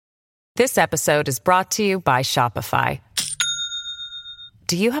This episode is brought to you by Shopify.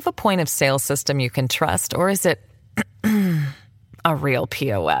 Do you have a point of sale system you can trust, or is it a real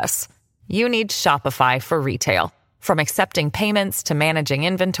POS? You need Shopify for retail. From accepting payments to managing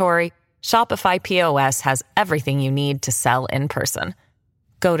inventory, Shopify POS has everything you need to sell in person.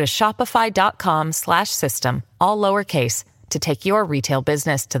 Go to shopify.com/system, all lowercase, to take your retail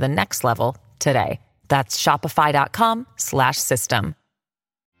business to the next level today. That's shopify.com/system.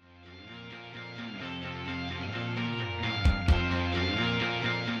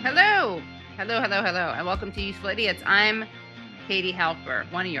 Hello, and welcome to Useful Idiots. I'm Katie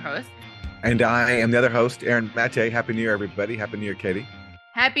Halper, one of your hosts. And I am the other host, Aaron Mate. Happy New Year, everybody. Happy New Year, Katie.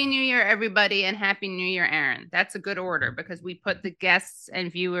 Happy New Year, everybody, and Happy New Year, Aaron. That's a good order because we put the guests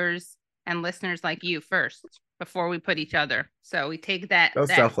and viewers and listeners like you first before we put each other. So we take that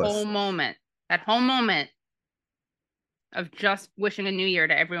whole moment of just wishing a new year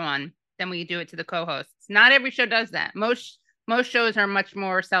to everyone. Then we do it to the co-hosts. Not every show does that. Most shows are much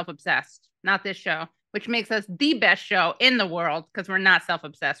more self-obsessed. Not this show, which makes us the best show in the world because we're not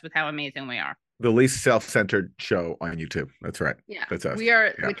self-obsessed with how amazing we are. The least self-centered show on YouTube. That's right. Yeah, that's us. We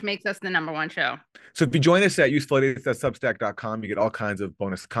are, which makes us the number one show. So if you join us at usefulidiots.substack.com, you get all kinds of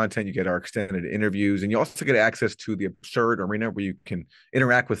bonus content. You get our extended interviews, and you also get access to the Absurd Arena, where you can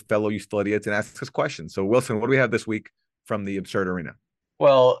interact with fellow Useful Idiots and ask us questions. So Wilson, what do we have this week from the Absurd Arena?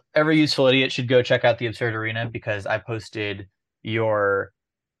 Well, every Useful Idiot should go check out the Absurd Arena because I posted your,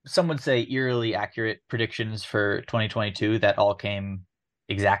 some would say, eerily accurate predictions for 2022 that all came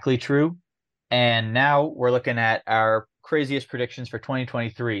exactly true. And now we're looking at our craziest predictions for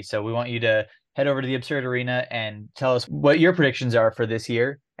 2023. So we want you to head over to the Absurd Arena and tell us what your predictions are for this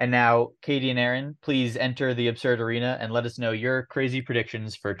year. And now, Katie and Aaron, please enter the Absurd Arena and let us know your crazy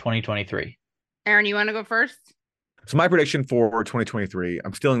predictions for 2023. Aaron, you want to go first? So my prediction for 2023,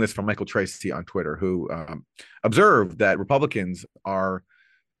 I'm stealing this from Michael Tracy on Twitter, who observed that Republicans are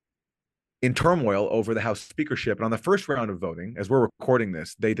in turmoil over the House speakership. And on the first round of voting, as we're recording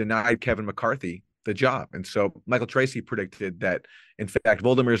this, they denied Kevin McCarthy the job. And so Michael Tracy predicted that, in fact,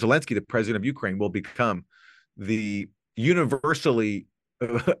 Volodymyr Zelensky, the president of Ukraine, will become the universally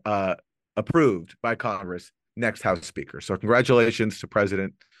approved by Congress next House Speaker. So congratulations to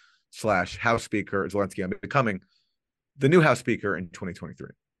President/House Speaker Zelensky on becoming the new House Speaker in 2023.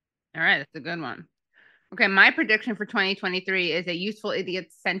 All right, that's a good one. Okay, my prediction for 2023 is a Useful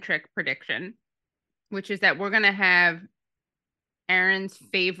Idiot-centric prediction, which is that we're going to have Aaron's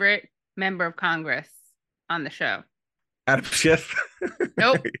favorite member of Congress on the show. Adam Schiff?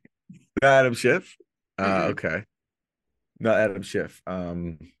 Nope. Adam Schiff? Okay. Not Adam Schiff.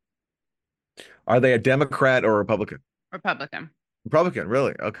 Are they a Democrat or a Republican? Republican,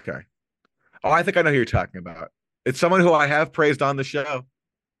 really? Okay. Oh, I think I know who you're talking about. It's someone who I have praised on the show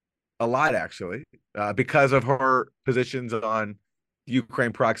a lot, actually, because of her positions on the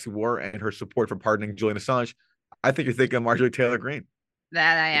Ukraine proxy war and her support for pardoning Julian Assange. I think you're thinking of Marjorie Taylor Greene.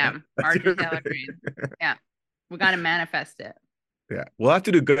 That I am. Yeah, Marjorie Taylor Greene. Yeah. We got to manifest it. Yeah. We'll have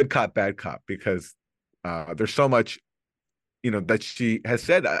to do good cop, bad cop, because there's so much, that she has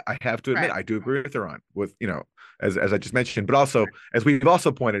said. I have to admit, right. I do agree with her on, with, as I just mentioned, but also, as we've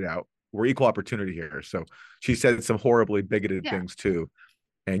also pointed out, we're equal opportunity here. So she said some horribly bigoted things too.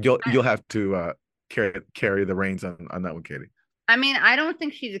 And you'll have to carry the reins on that one, Katie. I mean, I don't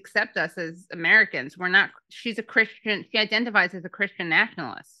think she'd accept us as Americans. She's a Christian. She identifies as a Christian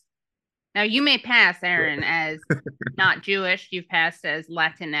nationalist. Now, you may pass, Aaron, as not Jewish. You've passed as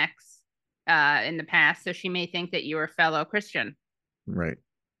Latinx in the past. So she may think that you're a fellow Christian. Right.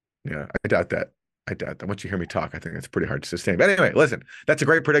 Yeah, I doubt that. Once you hear me talk, I think it's pretty hard to sustain. But anyway, listen, that's a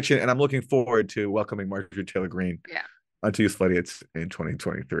great prediction. And I'm looking forward to welcoming Marjorie Taylor Greene onto Useful Idiots in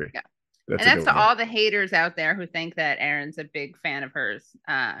 2023. Yeah. That's to all the haters out there who think that Aaron's a big fan of hers.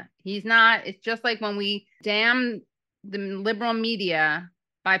 He's not. It's just like when we damn the liberal media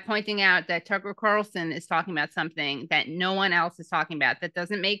by pointing out that Tucker Carlson is talking about something that no one else is talking about. That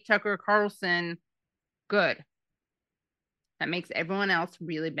doesn't make Tucker Carlson good. That makes everyone else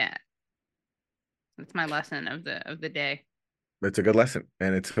really bad. That's my lesson of the day. It's a good lesson,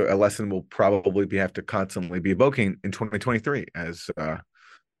 and it's a lesson we'll probably have to constantly be evoking in 2023 as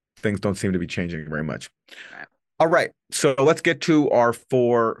things don't seem to be changing very much. Right. All right, so let's get to our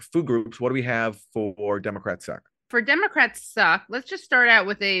 4 food groups. What do we have for Democrats Suck? For Democrats Suck, let's just start out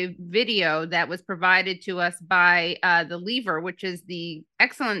with a video that was provided to us by The Lever, which is the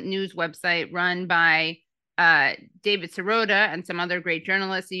excellent news website run by David Sirota and some other great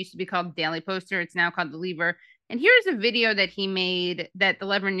journalists. It used to be called Daily Poster. It's now called The Lever. And here's a video that he made, that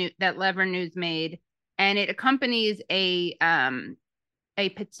Lever News made, and it accompanies a a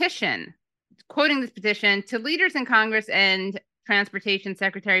petition, quoting this petition, to leaders in Congress and Transportation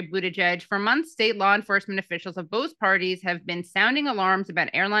Secretary Buttigieg. For months, state law enforcement officials of both parties have been sounding alarms about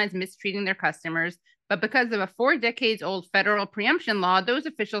airlines mistreating their customers. But because of a 4 decades old federal preemption law, those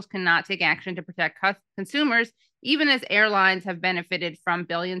officials cannot take action to protect consumers, even as airlines have benefited from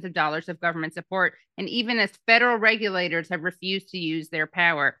billions of dollars of government support, and even as federal regulators have refused to use their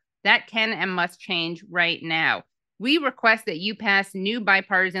power. That can and must change right now. We request that you pass new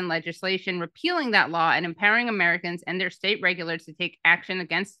bipartisan legislation repealing that law and empowering Americans and their state regulators to take action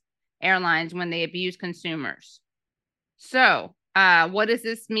against airlines when they abuse consumers. So, what does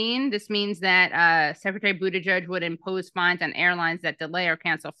this mean? This means that Secretary Buttigieg would impose fines on airlines that delay or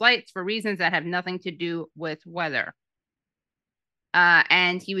cancel flights for reasons that have nothing to do with weather.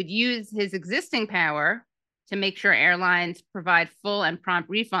 And he would use his existing power to make sure airlines provide full and prompt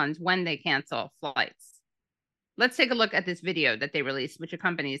refunds when they cancel flights. Let's take a look at this video that they released, which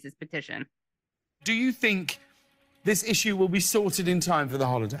accompanies this petition. Do you think this issue will be sorted in time for the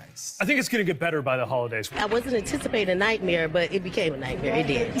holidays? I think it's going to get better by the holidays. I wasn't anticipating a nightmare, but it became a nightmare. It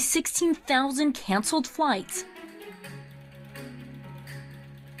did. 16,000 canceled flights.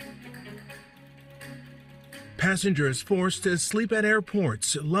 Passengers forced to sleep at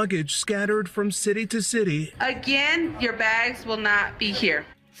airports, luggage scattered from city to city. Again, your bags will not be here.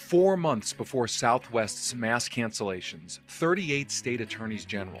 4 months before Southwest's mass cancellations, 38 state attorneys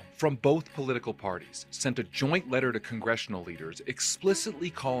general from both political parties sent a joint letter to congressional leaders explicitly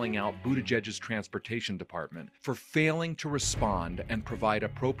calling out Buttigieg's transportation department for failing to respond and provide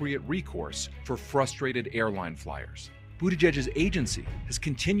appropriate recourse for frustrated airline flyers. Buttigieg's agency has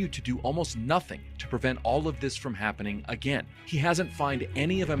continued to do almost nothing to prevent all of this from happening again. He hasn't fined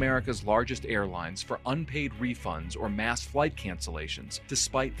any of America's largest airlines for unpaid refunds or mass flight cancellations,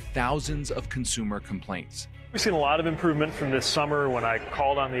 despite thousands of consumer complaints. We've seen a lot of improvement from this summer when I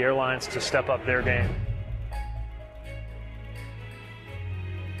called on the airlines to step up their game.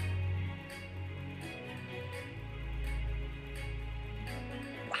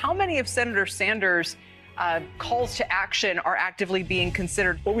 How many of Senator Sanders' calls to action are actively being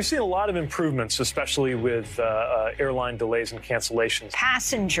considered? Well, we've seen a lot of improvements, especially with airline delays and cancellations.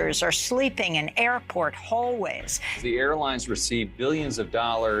 Passengers are sleeping in airport hallways. The airlines received billions of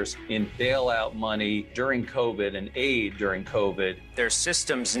dollars in bailout money during COVID and aid during COVID. Their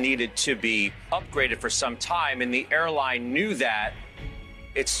systems needed to be upgraded for some time, and the airline knew that.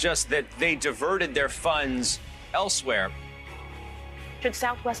 It's just that they diverted their funds elsewhere. Should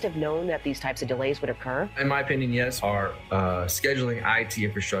Southwest have known that these types of delays would occur? In my opinion, yes. Our scheduling IT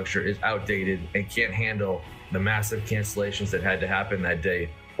infrastructure is outdated and can't handle the massive cancellations that had to happen that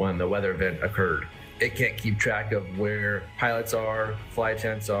day when the weather event occurred. It can't keep track of where pilots are, flight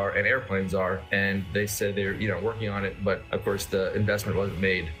attendants are, and airplanes are. And they said they're working on it, but of course the investment wasn't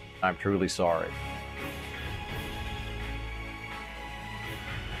made. I'm truly sorry.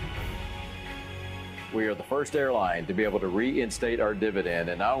 We are the first airline to be able to reinstate our dividend,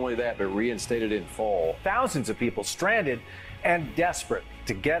 and not only that, but reinstate it in full. Thousands of people stranded and desperate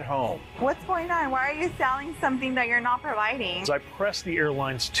to get home. What's going on? Why are you selling something that you're not providing? As I press the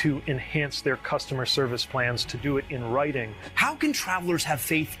airlines to enhance their customer service plans, to do it in writing. How can travelers have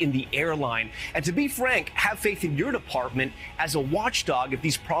faith in the airline? And to be frank, have faith in your department as a watchdog if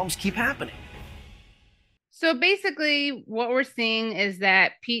these problems keep happening? So basically, what we're seeing is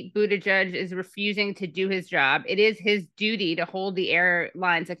that Pete Buttigieg is refusing to do his job. It is his duty to hold the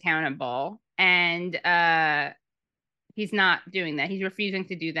airlines accountable, and he's not doing that. He's refusing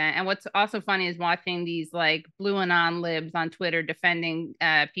to do that. And what's also funny is watching these like blue and on libs on Twitter defending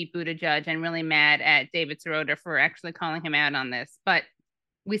Pete Buttigieg and really mad at David Sirota for actually calling him out on this. But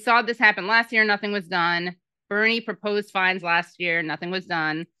we saw this happen last year. Nothing was done. Bernie proposed fines last year. Nothing was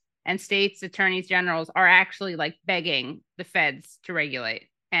done. And states' attorneys generals are actually like begging the feds to regulate.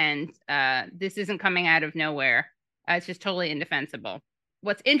 And this isn't coming out of nowhere. It's just totally indefensible.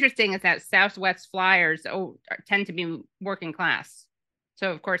 What's interesting is that Southwest flyers tend to be working class. So,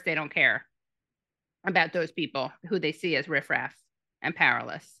 of course, they don't care about those people who they see as riffraff and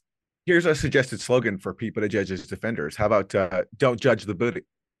powerless. Here's a suggested slogan for Pete Buttigieg's defenders. How about don't judge the booty?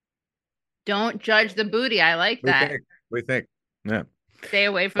 Don't judge the booty. I like that. What do you think? Yeah. Stay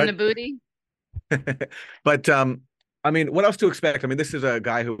away from the booty. But I mean, what else to expect? I mean, this is a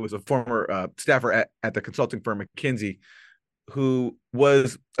guy who was a former staffer at the consulting firm McKinsey, who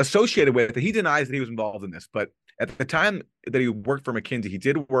was associated with it. He denies that he was involved in this, but at the time that he worked for McKinsey, he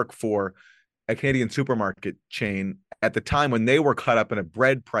did work for a Canadian supermarket chain at the time when they were caught up in a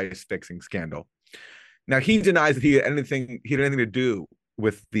bread price fixing scandal. Now, he denies that he had anything to do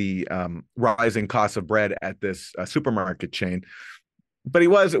with the rising cost of bread at this supermarket chain. but he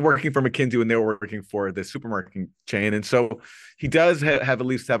was working for McKinsey when they were working for the supermarket chain. And so he does have at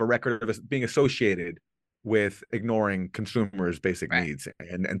least have a record of being associated with ignoring consumers' basic needs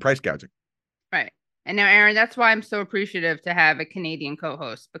and price gouging. Right. And now, Aaron, that's why I'm so appreciative to have a Canadian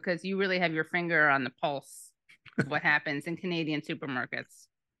co-host, because you really have your finger on the pulse of what happens in Canadian supermarkets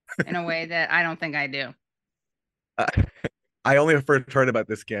in a way that I don't think I do. I only first heard about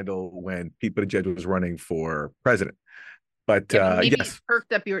this scandal when Pete Buttigieg was running for president. But maybe yes, it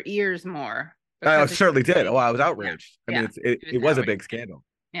perked up your ears more. I certainly did. Oh, I was outraged. Yeah. I mean, it was a big scandal.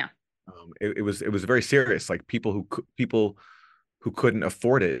 Yeah. It was very serious. Like people who couldn't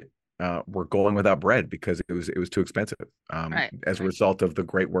afford it were going without bread because it was too expensive. As a result of the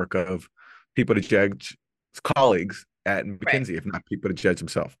great work of Pete Buttigieg's colleagues at McKinsey, if not Pete Buttigieg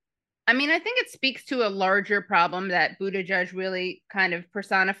himself. I mean, I think it speaks to a larger problem that Buttigieg really kind of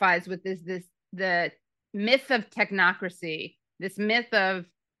personifies with the myth of technocracy, this myth of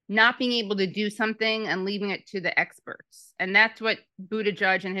not being able to do something and leaving it to the experts. And that's what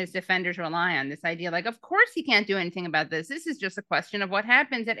Buttigieg and his defenders rely on, this idea like, of course he can't do anything about this. This is just a question of what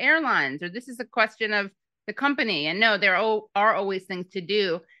happens at airlines, or this is a question of the company. And no, there are always things to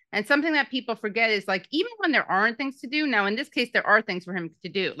do. And something that people forget is like, even when there aren't things to do, now in this case, there are things for him to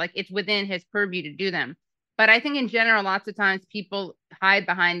do, like it's within his purview to do them. But I think in general, lots of times people hide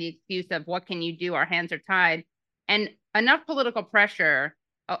behind the excuse of what can you do? Our hands are tied. And enough political pressure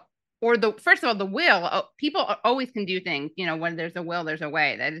first of all, the will, people always can do things, when there's a will, there's a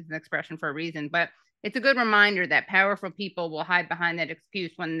way. That is an expression for a reason. But it's a good reminder that powerful people will hide behind that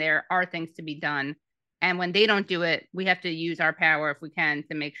excuse when there are things to be done. And when they don't do it, we have to use our power if we can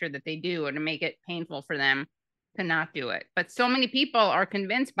to make sure that they do, or to make it painful for them to not do it. But so many people are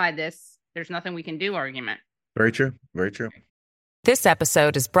convinced by this, there's nothing we can do argument. Very true. Very true. This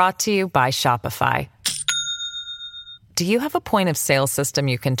episode is brought to you by Shopify. Do you have a point of sale system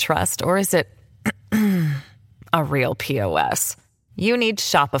you can trust, or is it a real POS? You need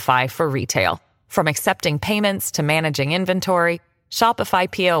Shopify for retail. From accepting payments to managing inventory,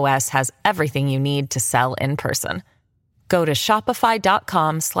 Shopify POS has everything you need to sell in person. Go to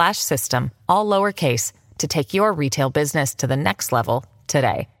shopify.com/system, all lowercase, to take your retail business to the next level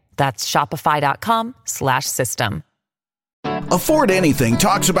today. That's shopify.com/system. Afford Anything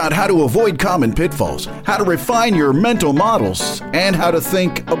talks about how to avoid common pitfalls, how to refine your mental models, and how to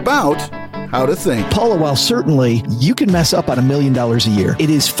think about how to think. Paula, while certainly you can mess up on $1 million a year, it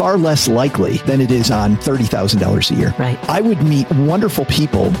is far less likely than it is on $30,000 a year. Right. I would meet wonderful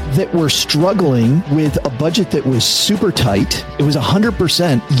people that were struggling with a budget that was super tight. It was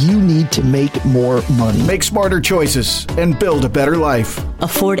 100%. You need to make more money. Make smarter choices and build a better life.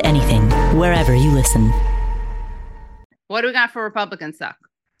 Afford Anything, wherever you listen. What do we got for Republican Suck?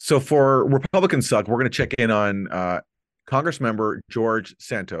 So for Republican Suck, we're going to check in on Congressmember George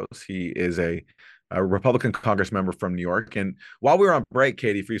Santos. He is a Republican Congress member from New York. And while we were on break,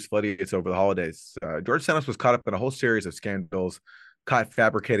 Katie, for useful idiots over the holidays, George Santos was caught up in a whole series of scandals, caught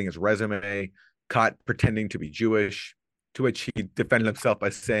fabricating his resume, caught pretending to be Jewish, to which he defended himself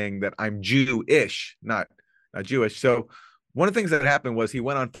by saying that I'm Jew-ish, not Jewish. So one of the things that happened was he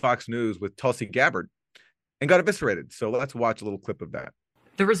went on Fox News with Tulsi Gabbard and got eviscerated. So let's watch a little clip of that.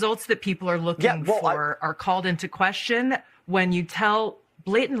 The results that people are looking for are called into question when you tell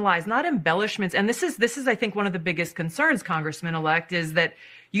blatant lies, not embellishments. And this is, I think, one of the biggest concerns, Congressman-elect, is that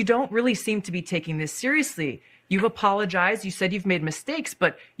you don't really seem to be taking this seriously. You've apologized. You said you've made mistakes,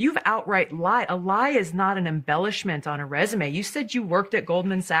 but you've outright lied. A lie is not an embellishment on a resume. You said you worked at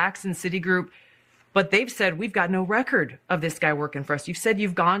Goldman Sachs and Citigroup, but they've said, we've got no record of this guy working for us. You've said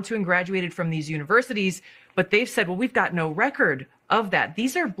you've gone to and graduated from these universities, but they've said, well, we've got no record of that.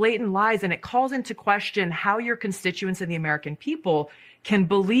 These are blatant lies, and it calls into question how your constituents and the American people can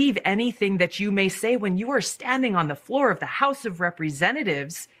believe anything that you may say when you are standing on the floor of the House of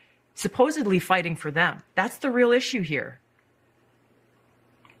Representatives, supposedly fighting for them. That's the real issue here.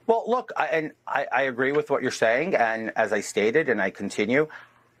 Well, look, I agree with what you're saying. And as I stated, and I continue,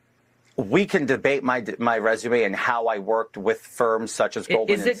 we can debate my resume and how I worked with firms such as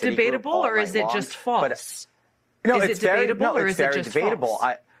Goldman and Citigroup. Is it debatable, or is it just false? No, is it debatable, or is it just debatable.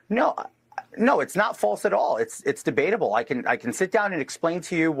 False? No, it's not false at all. It's debatable. I can sit down and explain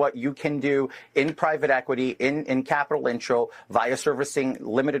to you what you can do in private equity, in capital intro, via servicing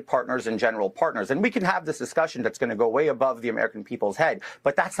limited partners and general partners. And we can have this discussion that's going to go way above the American people's head.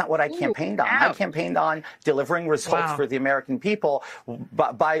 But that's not what I campaigned on. I campaigned on delivering results for the American people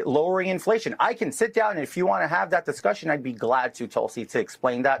by lowering inflation. I can sit down, and if you want to have that discussion, I'd be glad to, Tulsi, to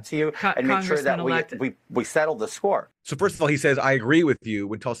explain that to you and make sure that we settle the score. So first of all, he says, I agree with you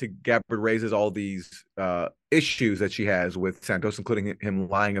when Tulsi Gabbard raises all these issues that she has with Santos, including him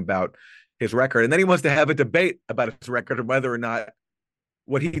lying about his record. And then he wants to have a debate about his record and whether or not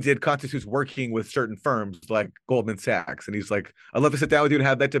what he did constitutes working with certain firms like Goldman Sachs. And he's like, I'd love to sit down with you and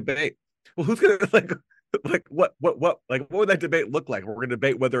have that debate. Well, who's going to what would that debate look like? We're going to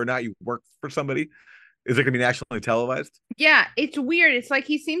debate whether or not you work for somebody. Is it going to be nationally televised? Yeah, it's weird. It's like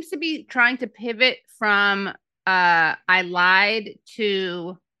he seems to be trying to pivot from I lied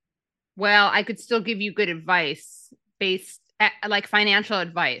to, well, I could still give you good advice based at, like financial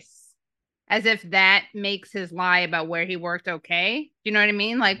advice, as if that makes his lie about where he worked okay. You know what I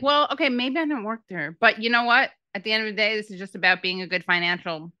mean? Like, well, okay, maybe I didn't work there, but you know what? At the end of the day, this is just about being a good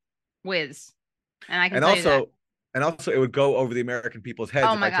financial whiz, and I can tell you that. And also, it would go over the American people's heads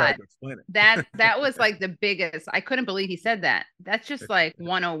oh if my I God. tried to explain it. That was like the biggest. I couldn't believe he said that. That's just like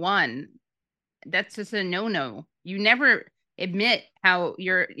 101. That's just a no-no. You never admit how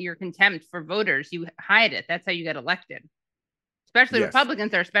your contempt for voters. You hide it. That's how you get elected. Especially Yes.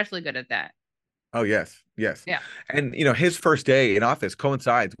 Republicans are especially good at that. Oh, yes. Yes. Yeah. And, his first day in office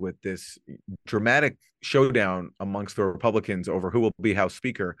coincides with this dramatic showdown amongst the Republicans over who will be House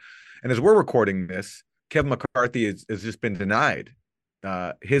Speaker. And as we're recording this, Kevin McCarthy has just been denied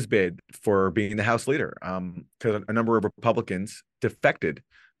his bid for being the House leader because a number of Republicans defected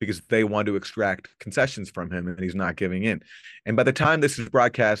because they want to extract concessions from him, and he's not giving in. And by the time this is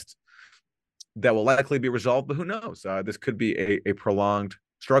broadcast, that will likely be resolved, but who knows? This could be a prolonged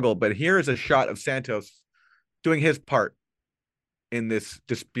struggle. But here is a shot of Santos doing his part in this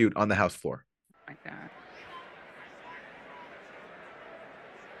dispute on the House floor. Oh my God.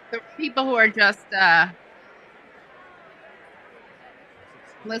 The people who are just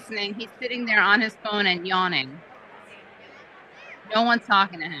listening, he's sitting there on his phone and yawning. No one's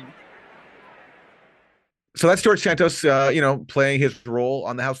talking to him. So that's George Santos, playing his role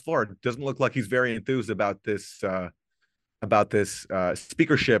on the House floor. It doesn't look like he's very enthused about this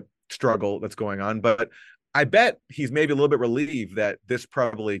speakership struggle that's going on. But I bet he's maybe a little bit relieved that this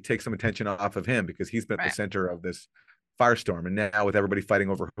probably takes some attention off of him because he's been at the center of this firestorm. And now with everybody fighting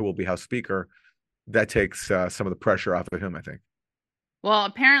over who will be House Speaker, that takes some of the pressure off of him, I think. Well,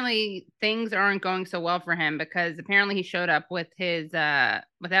 apparently things aren't going so well for him because apparently he showed up with his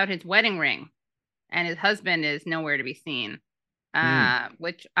without his wedding ring, and his husband is nowhere to be seen.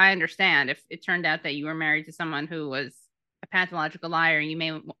 Which I understand. If it turned out that you were married to someone who was a pathological liar, you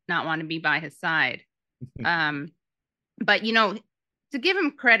may not want to be by his side. But to give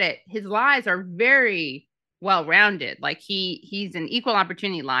him credit, his lies are very well-rounded. Like he's an equal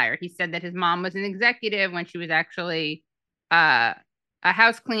opportunity liar. He said that his mom was an executive when she was actually a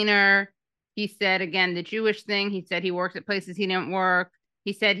house cleaner. He said, again, the Jewish thing. He said he worked at places he didn't work.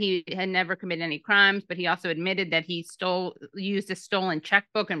 He said he had never committed any crimes, but he also admitted that he used a stolen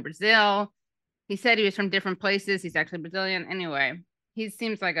checkbook in Brazil. He said he was from different places. He's actually Brazilian. Anyway, he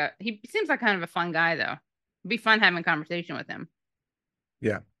seems like kind of a fun guy, though. It'd be fun having a conversation with him.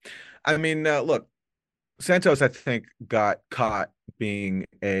 Yeah. I mean, look, Santos, I think, got caught being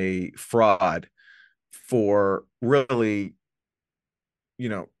a fraud for really,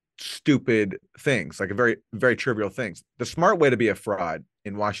 stupid things, like a very, very trivial things. The smart way to be a fraud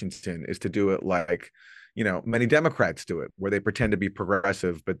in Washington is to do it like, many Democrats do it, where they pretend to be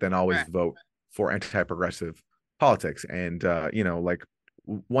progressive, but then always vote for anti-progressive politics. And, like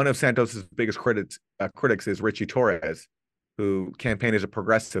one of Santos's biggest critics is Richie Torres, who campaigned as a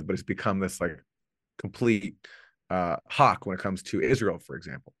progressive, but has become this like complete hawk when it comes to Israel, for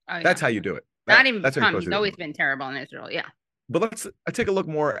example. Oh, yeah. That's how you do it. He's always been terrible in Israel. Yeah. But let's take a look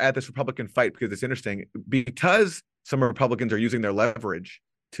more at this Republican fight because it's interesting. Because some Republicans are using their leverage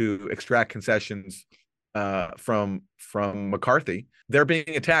to extract concessions from McCarthy, they're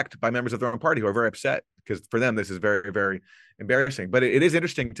being attacked by members of their own party who are very upset because for them this is very, very embarrassing. But it is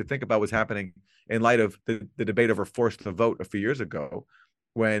interesting to think about what's happening in light of the debate over forced vote a few years ago,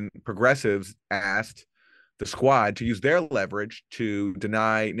 when progressives asked the squad to use their leverage to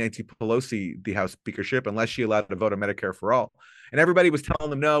deny Nancy Pelosi the House speakership unless she allowed to vote on Medicare for all. And everybody was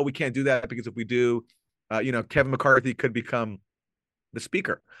telling them, no, we can't do that because if we do, Kevin McCarthy could become the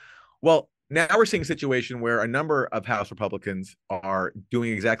speaker. Well, now we're seeing a situation where a number of House Republicans are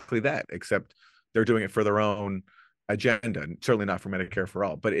doing exactly that, except they're doing it for their own agenda, and certainly not for Medicare for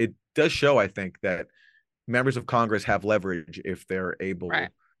all. But it does show, I think, that members of Congress have leverage if they're able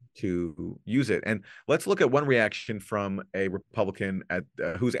to use it. And let's look at one reaction from a Republican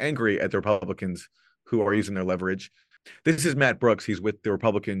who's angry at the Republicans who are using their leverage. This is Matt Brooks. He's with the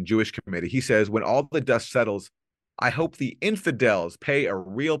Republican Jewish Committee. He says, when all the dust settles, I hope the infidels pay a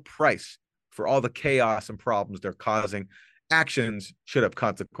real price for all the chaos and problems they're causing. Actions should have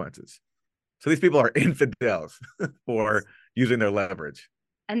consequences. So these people are infidels for using their leverage.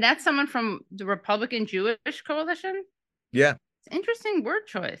 And that's someone from the Republican Jewish coalition? Yeah. It's interesting word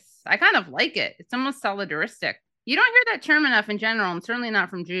choice. I kind of like it. It's almost solidaristic. You don't hear that term enough in general, and certainly not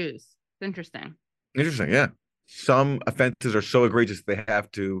from Jews. It's interesting. Interesting, yeah. Some offenses are so egregious they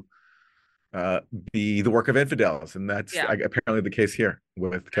have to be the work of infidels, and that's apparently the case here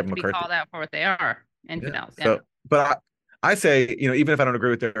with Kevin McCarthy. Be called out for what they are, infidels. Yeah. So, but I say, even if I don't agree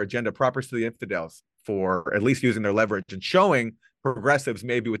with their agenda, props to the infidels for at least using their leverage and showing progressives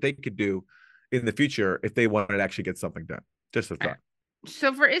maybe what they could do in the future if they wanted to actually get something done. Just a thought.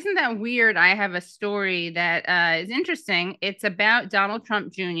 So for Isn't That Weird, I have a story that is interesting. It's about Donald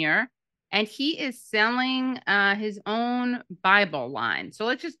Trump Jr., and he is selling his own Bible line. So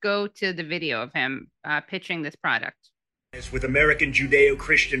let's just go to the video of him pitching this product. With American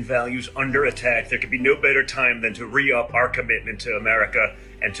Judeo-Christian values under attack, there could be no better time than to re-up our commitment to America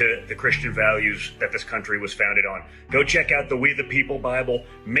and to the Christian values that this country was founded on. Go check out the We the People Bible,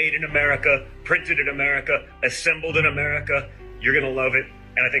 made in America, printed in America, assembled in America. You're going to love it,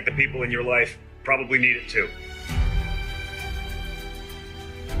 and I think the people in your life probably need it too.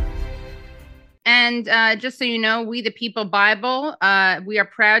 And just so you know, We the People Bible, we are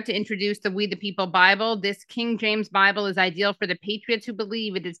proud to introduce the We the People Bible. This King James Bible is ideal for the patriots who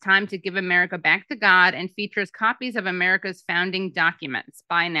believe it is time to give America back to God, and features copies of America's founding documents.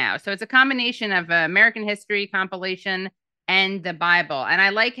 Buy now. So it's a combination of American history compilation and the Bible. And I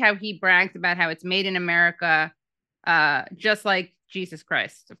like how he brags about how it's made in America, just like Jesus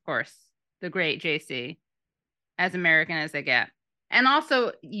Christ, of course, the great JC, as American as they get. And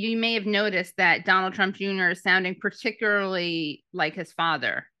also, you may have noticed that Donald Trump Jr. is sounding particularly like his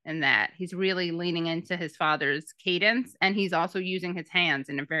father in that he's really leaning into his father's cadence, and he's also using his hands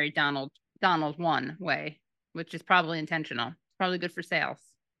in a very Donald one way, which is probably intentional. It's probably good for sales.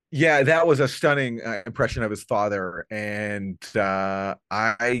 Yeah, that was a stunning impression of his father, and I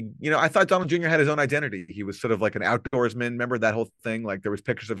thought Donald Jr. had his own identity. He was sort of like an outdoorsman. Remember that whole thing? Like there was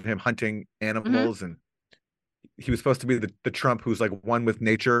pictures of him hunting animals, and he was supposed to be the Trump who's like one with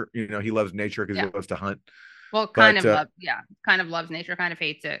nature. He loves nature because he loves to hunt. Well, kind of loves nature, kind of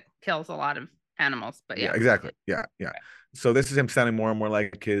hates it, kills a lot of animals. But yeah, exactly. Yeah. Right. So this is him sounding more and more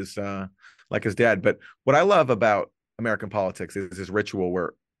like his dad. But what I love about American politics is this ritual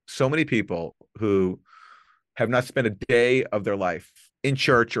where so many people who have not spent a day of their life in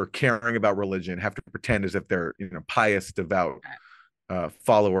church or caring about religion have to pretend as if they're pious, devout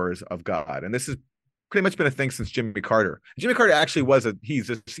followers of God. And this is pretty much been a thing since Jimmy Carter. Jimmy Carter actually he's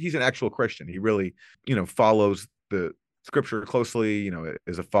an actual Christian. He really, follows the scripture closely,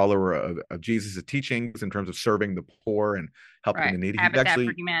 is a follower of Jesus' teachings in terms of serving the poor and helping the needy. Habitat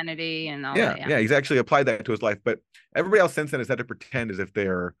for Humanity and all that. Yeah, he's actually applied that to his life. But everybody else since then has had to pretend as if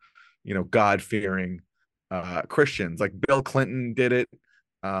they're, God-fearing Christians. Like Bill Clinton did it.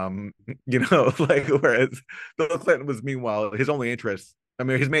 Whereas Bill Clinton was, meanwhile, his only interest, one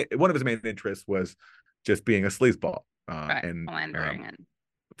of his main interests was just being a sleazeball and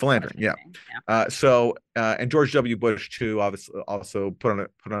philandering. Yeah. And George W. Bush too, obviously, also put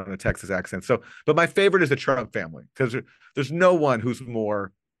on a Texas accent. So, but my favorite is the Trump family, because there's no one who's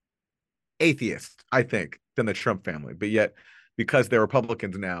more atheist, I think, than the Trump family. But yet, because they're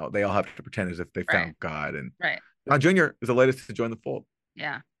Republicans now, they all have to pretend as if they found God. And John Jr. is the latest to join the fold.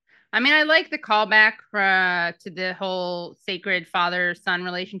 Yeah. I mean, I like the callback to the whole sacred father-son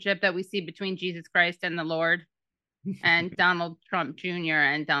relationship that we see between Jesus Christ and the Lord, and Donald Trump Jr.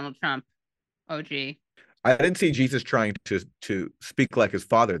 and Donald Trump OG. I didn't see Jesus trying to speak like his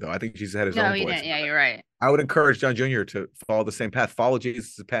father, though. I think Jesus had his own voice. No, he didn't. Yeah, you're right. I would encourage John Jr. to follow the same path. Follow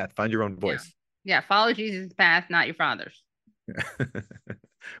Jesus' path. Find your own voice. Yeah, follow Jesus' path, not your father's.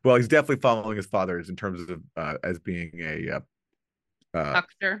 Well, he's definitely following his father's in terms of as being a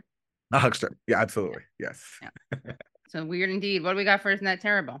huckster. A huckster. Yeah, absolutely. Yes. Yeah. So weird indeed. What do we got for Isn't That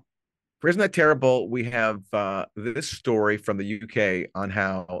Terrible? For Isn't That Terrible, we have this story from the UK on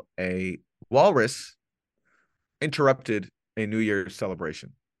how a walrus interrupted a New Year's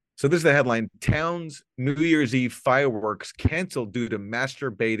celebration. So this is the headline: Town's New Year's Eve fireworks canceled due to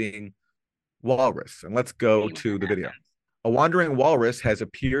masturbating walrus. And let's go to the video. A wandering walrus has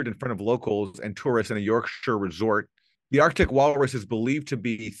appeared in front of locals and tourists in a Yorkshire resort. The Arctic walrus is believed to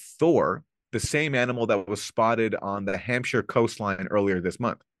be Thor, the same animal that was spotted on the Hampshire coastline earlier this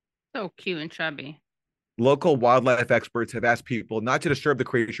month. So cute and chubby. Local wildlife experts have asked people not to disturb the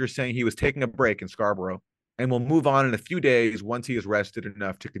creature, saying he was taking a break in Scarborough and will move on in a few days once he is rested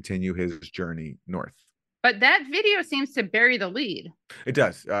enough to continue his journey north. But that video seems to bury the lead. It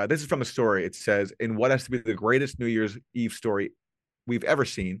does. This is from a story. It says, in what has to be the greatest New Year's Eve story we've ever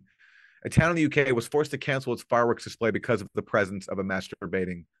seen, a town in the UK was forced to cancel its fireworks display because of the presence of a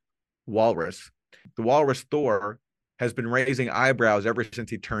masturbating walrus. The walrus Thor has been raising eyebrows ever since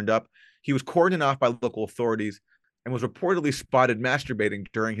he turned up. He was cordoned off by local authorities and was reportedly spotted masturbating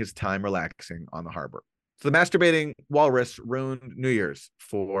during his time relaxing on the harbor. So the masturbating walrus ruined New Year's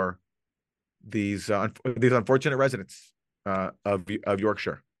for these unfortunate residents of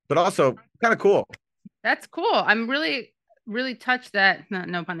Yorkshire, but also kind of cool. That's cool. I'm really, really touched that,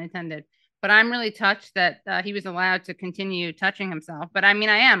 no pun intended, but I'm really touched that he was allowed to continue touching himself. But I mean,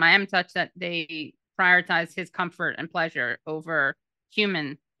 I am touched that they prioritize his comfort and pleasure over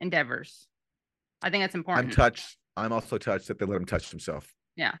human endeavors. I think that's important. I'm also touched that they let him touch himself.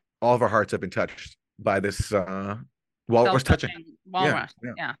 Yeah. All of our hearts have been touched by this walrus touching. Walrus.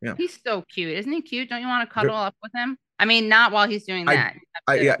 Yeah. He's so cute. Isn't he cute? Don't you want to cuddle up with him? I mean, not while he's doing that.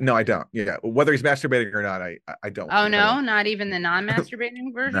 No, I don't. Yeah. Whether he's masturbating or not, I don't. Oh, no, not even the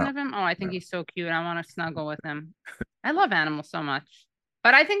non-masturbating version of him. Oh, I think he's so cute. I want to snuggle with him. I love animals so much.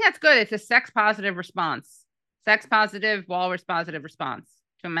 But I think that's good. It's a sex positive response. Sex positive, walrus positive response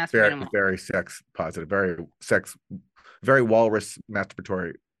to a masturbating walrus. Very sex positive, very walrus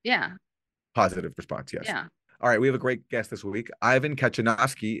masturbatory. Yeah. Positive response. Yes. Yeah. All right. We have a great guest this week. Ivan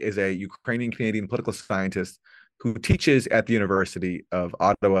Kachanovsky is a Ukrainian Canadian political scientist who teaches at the University of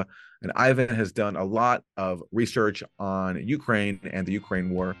Ottawa. And Ivan has done a lot of research on Ukraine and the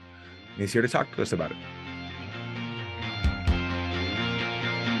Ukraine war. And he's here to talk to us about it.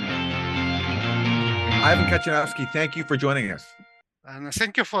 Ivan Kachanovsky, thank you for joining us. And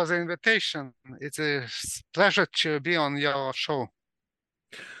thank you for the invitation. It's a pleasure to be on your show.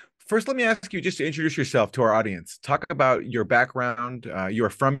 First, let me ask you just to introduce yourself to our audience. Talk about your background. You are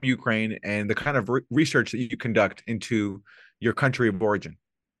from Ukraine and the kind of research that you conduct into your country of origin.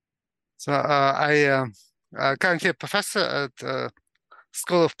 So I am currently a professor at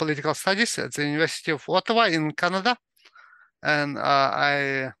School of Political Studies at the University of Ottawa in Canada. And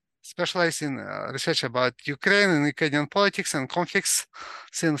I specialize in research about Ukraine and Ukrainian politics and conflicts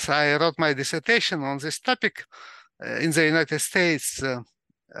since I wrote my dissertation on this topic in the United States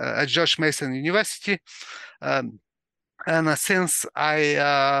at George Mason University. And since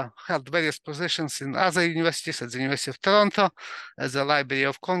I held various positions in other universities, at the University of Toronto, at the Library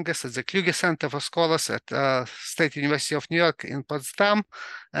of Congress, at the Kluge Center for Scholars, at State University of New York in Potsdam,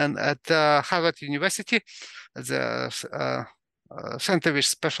 and at Harvard University, at the center which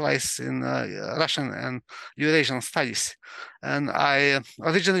specializes in Russian and Eurasian studies. And I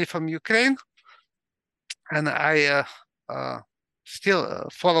originally from Ukraine, and I still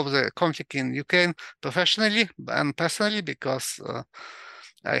follow the conflict in Ukraine professionally and personally because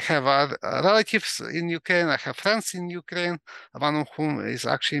I have relatives in Ukraine, I have friends in Ukraine, one of whom is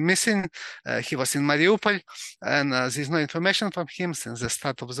actually missing. He was in Mariupol, and there's no information from him since the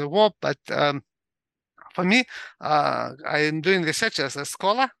start of the war, but for me, I am doing research as a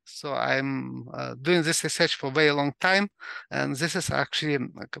scholar, so I'm doing this research for a very long time, and this is actually,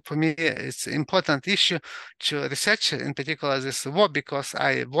 for me, it's an important issue to research, in particular this war, because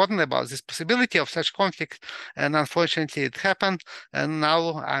I warned about this possibility of such conflict, and unfortunately it happened, and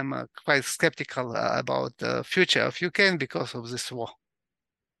now I'm quite skeptical about the future of Ukraine because of this war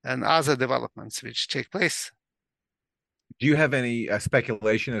and other developments which take place. Do you have any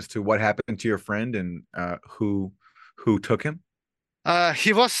speculation as to what happened to your friend and who took him?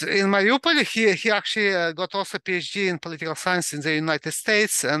 He was in Mariupol. He actually got also a PhD in political science in the United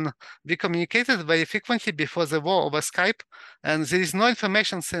States, and we communicated very frequently before the war over Skype. And there is no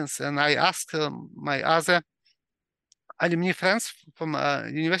information since. And I asked my other alumni friends from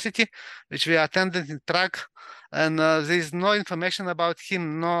university, which we attended in Prague, and there is no information about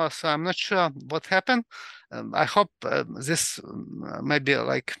him. No, so I'm not sure what happened. I hope this might be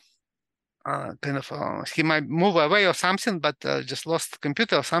like kind of he might move away or something, but just lost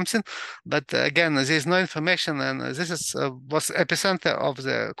computer or something. But again, there is no information, and this is was epicenter of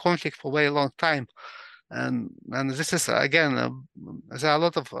the conflict for a very long time. And this is again, there are a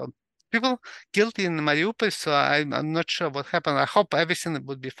lot of people killed in Mariupol, so I'm not sure what happened. I hope everything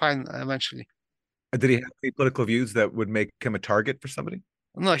would be fine eventually. Did he have any political views that would make him a target for somebody?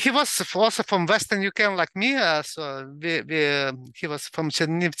 No, he was also from Western Ukraine like me, so he was from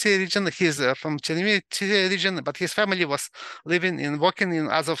Chernivtsi region. He's from Chernivtsi region, but his family was living and working in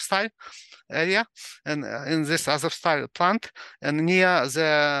Azovstal area, and in this Azovstal plant, and near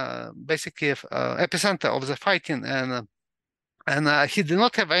the basically epicenter of the fighting. And And he did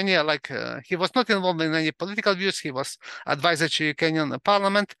not have any, he was not involved in any political views. He was advisor to Ukrainian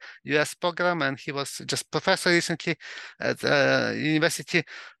parliament, US program, and he was just professor recently at university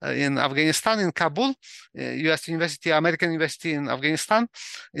in Afghanistan, in Kabul, US university, American university in Afghanistan,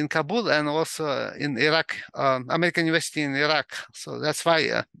 in Kabul, and also in Iraq, American university in Iraq. So that's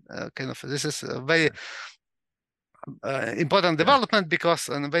why this is a very important development, because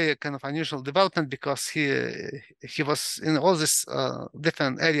and a very kind of unusual development, because he was in all these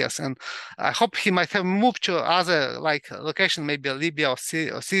different areas, and I hope he might have moved to other location, maybe Libya or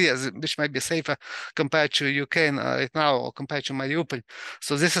Syria, which might be safer compared to Ukraine right now, or compared to Mariupol.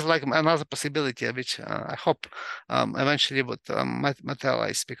 So this is like another possibility, which I hope eventually would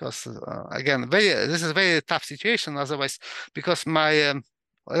materialize, because again, this is a very tough situation otherwise, because my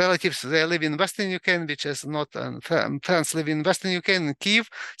relatives, they live in Western Ukraine, which is not, friends live in Western Ukraine, in Kyiv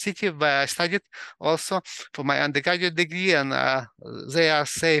city, where I studied also for my undergraduate degree, and they are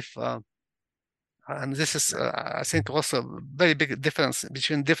safe. And this is, I think, also a very big difference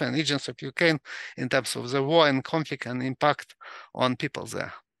between different regions of Ukraine in terms of the war and conflict and impact on people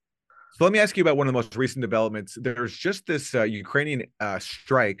there. So let me ask you about one of the most recent developments. There's just this Ukrainian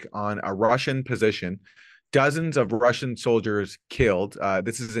strike on a Russian position. Dozens of Russian soldiers killed.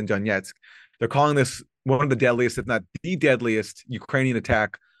 This is in Donetsk. They're calling this one of the deadliest, if not the deadliest, Ukrainian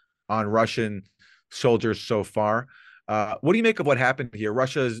attack on Russian soldiers so far. What do you make of what happened here?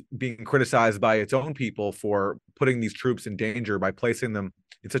 Russia is being criticized by its own people for putting these troops in danger by placing them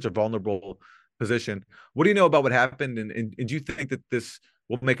in such a vulnerable position. What do you know about what happened? And do you think that this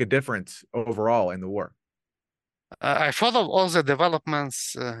will make a difference overall in the war? I follow all the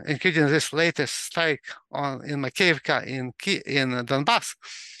developments, including this latest strike in Makiivka in Donbass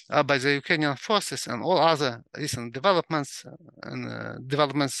by the Ukrainian forces, and all other recent developments and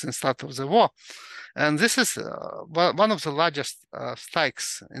developments in the start of the war. And this is one of the largest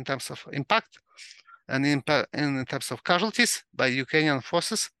strikes in terms of impact and in terms of casualties by Ukrainian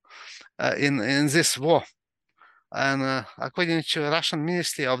forces in this war. And according to Russian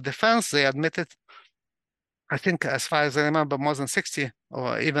Ministry of Defense, they admitted, I think, as far as I remember, more than 60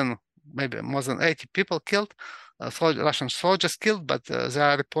 or even maybe more than 80 people killed, Russian soldiers killed, but there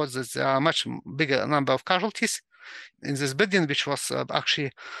are reports that there are a much bigger number of casualties in this building, which was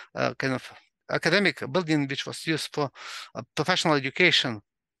actually kind of academic building, which was used for professional education,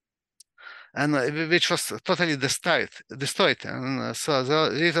 and which was totally destroyed. And so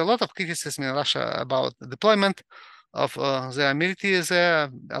there is a lot of criticism in Russia about the deployment of their military there,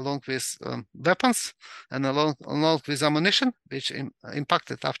 along with weapons and along with ammunition, which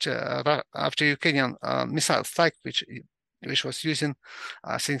impacted after Ukrainian missile strike, which was using,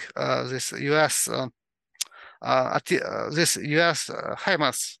 I think, this US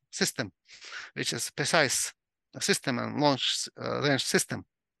HIMARS system, which is precise system and launch range system.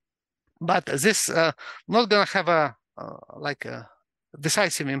 But this not gonna have a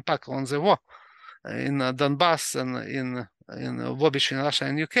decisive impact on the war in Donbass and in war between Russia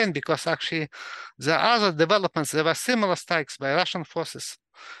and Ukraine, because actually there are other developments. There were similar strikes by Russian forces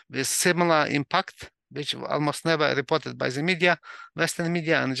with similar impact, which almost never reported by the media, Western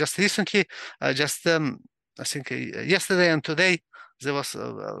media. And just recently, I think yesterday and today, there was a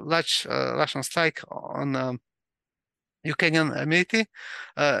large Russian strike on Ukrainian military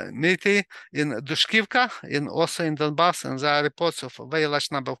in Dushkivka, also in Donbass, and there are reports of a very large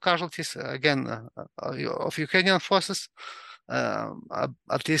number of casualties, again, of Ukrainian forces,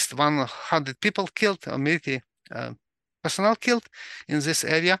 at least 100 people killed, or military personnel killed in this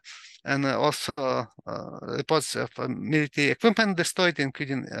area, and also reports of military equipment destroyed,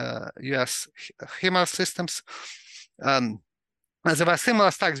 including US HIMARS systems. There were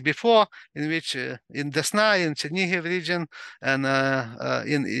similar strikes before, in which in Desna, in Chernihiv region, and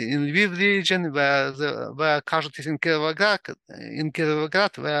in Lviv region, where there were casualties in Kirovograd,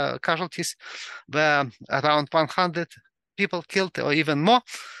 where casualties were around 100 people killed, or even more,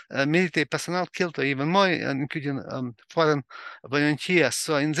 military personnel killed, or even more, including foreign volunteers.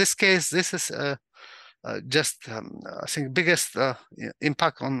 So in this case, this is just, I think, biggest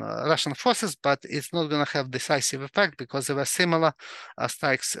impact on Russian forces, but it's not going to have decisive effect, because there were similar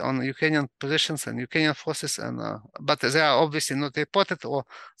strikes on Ukrainian positions and Ukrainian forces, and but they are obviously not reported, or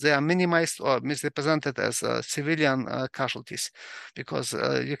they are minimized or misrepresented as civilian casualties, because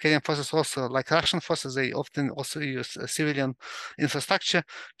Ukrainian forces also, like Russian forces, they often also use civilian infrastructure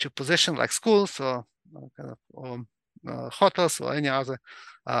to position, like schools or hotels or any other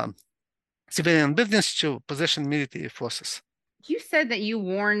civilian buildings to position military forces. You said that you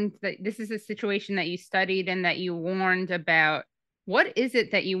warned that this is a situation that you studied and that you warned about. What is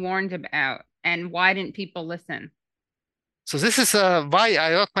it that you warned about, and why didn't people listen? So this is why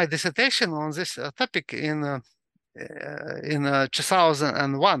I wrote my dissertation on this topic in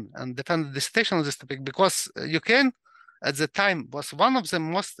 2001 and defended dissertation on this topic because Ukraine at the time was one of the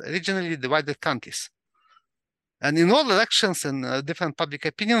most regionally divided countries. And in all elections and different public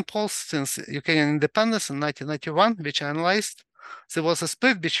opinion polls since Ukrainian independence in 1991, which I analyzed, there was a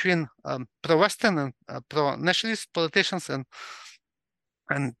split between pro-Western and pro-nationalist politicians and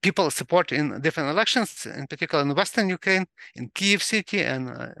people support in different elections, in particular in Western Ukraine, in Kyiv city, and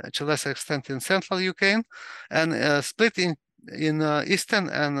to a lesser extent in Central Ukraine, and split in Eastern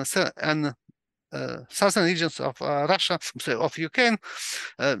and southern regions of Russia, of Ukraine,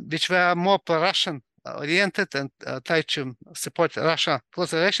 which were more pro-Russian oriented and tried to support Russia,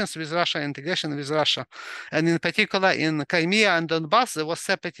 close relations with Russia, integration with Russia. And in particular in Crimea and Donbass, there was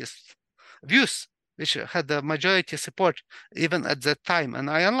separatist views which had the majority support even at that time. And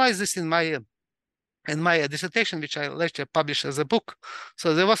I analyzed this in my dissertation, which I later published as a book.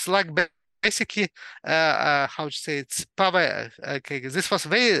 So there was like basically, how to say, it's power. This was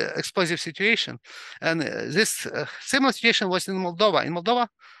very explosive situation. And this similar situation was in Moldova. In Moldova,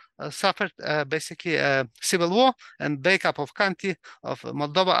 suffered basically a civil war and breakup of country of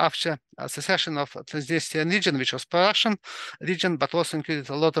Moldova after secession of Transnistrian region, which was pro-Russian region, but also included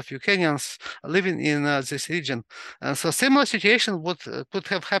a lot of Ukrainians living in this region. And so similar situation could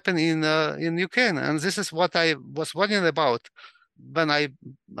have happened in Ukraine, and this is what I was warning about when I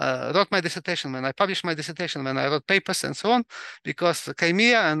wrote my dissertation, when I published my dissertation, when I wrote papers and so on, because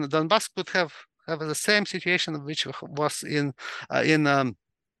Crimea and Donbass could have the same situation which was in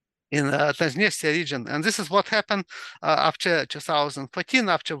Transnistria region. And this is what happened after 2014,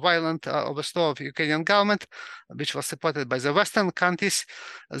 after violent overthrow of Ukrainian government, which was supported by the Western countries.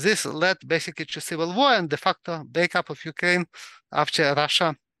 This led basically to civil war and de facto breakup of Ukraine after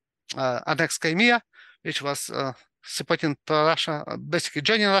Russia annexed Crimea, which was supporting Russia, basically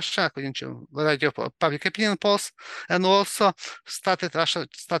joining Russia, according to a variety of public opinion polls, and also Russia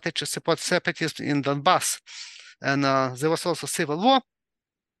started to support separatists in Donbass. And there was also civil war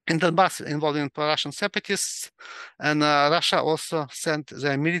in Donbass involving pro-Russian separatists, and Russia also sent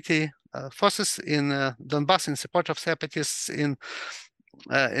their military forces in Donbass in support of separatists in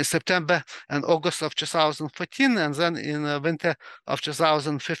September and August of 2014, and then in winter of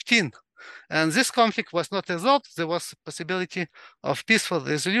 2015. And this conflict was not resolved. There was a possibility of peaceful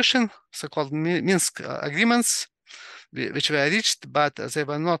resolution, so-called Minsk agreements, which were reached, but they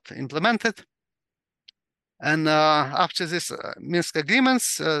were not implemented. And after these Minsk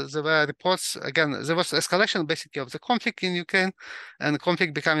agreements, there were reports, again, there was escalation basically of the conflict in Ukraine, and the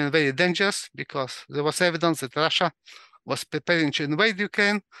conflict becoming very dangerous because there was evidence that Russia was preparing to invade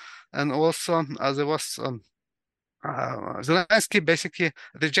Ukraine. And also there was, Zelensky basically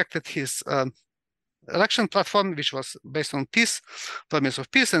rejected his election platform, which was based on peace, promise of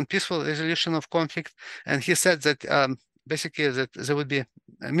peace and peaceful resolution of conflict. And he said that basically that there would be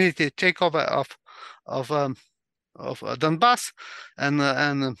a military takeover of Donbass,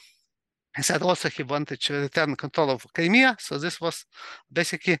 and he said also he wanted to return control of Crimea. So this was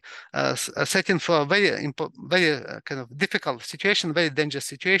basically a setting for a very kind of difficult situation, very dangerous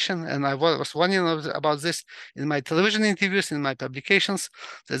situation. And I was warning about this in my television interviews, in my publications,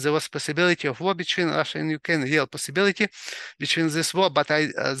 that there was possibility of war between Russia and Ukraine, real possibility between this war, but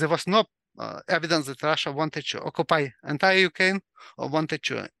there was no evidence that Russia wanted to occupy entire Ukraine or wanted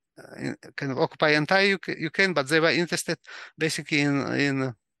to kind of occupy entire Ukraine, but they were interested basically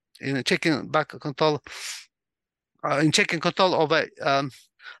in taking back control, in taking control over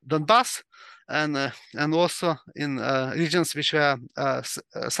Donbass, and also in regions which were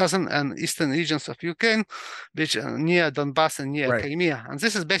southern and eastern regions of Ukraine, which near Donbass and near Crimea. And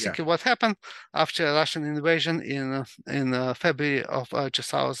this is basically what happened after Russian invasion in February of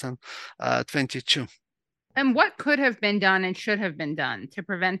 2022. And what could have been done and should have been done to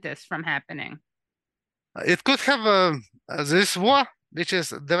prevent this from happening? It could have this war, which is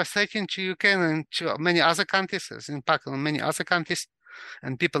devastating to Ukraine and to many other countries, has impact on many other countries,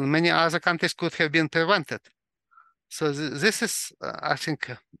 and people in many other countries could have been prevented. So this is, I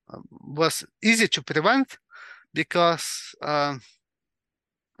think, was easy to prevent because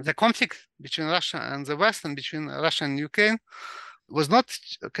the conflict between Russia and the West and between Russia and Ukraine was not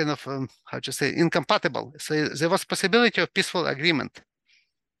kind of, how to say, incompatible. So there was possibility of peaceful agreement.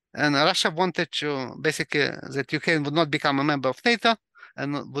 And Russia wanted to basically that Ukraine would not become a member of NATO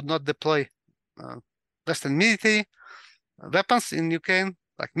and would not deploy Western military weapons in Ukraine,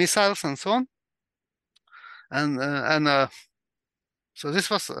 like missiles and so on. And so this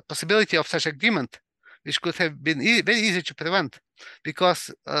was a possibility of such agreement, which could have been very easy to prevent,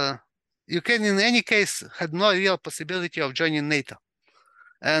 because Ukraine in any case had no real possibility of joining NATO.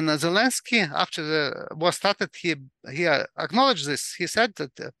 And Zelensky, after the war started, he acknowledged this. He said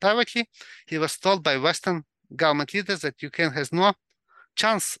that privately, he was told by Western government leaders that Ukraine has no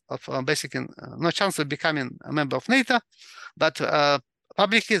chance of no chance of becoming a member of NATO, but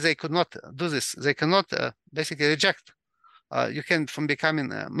publicly they could not do this. They cannot basically reject Ukraine from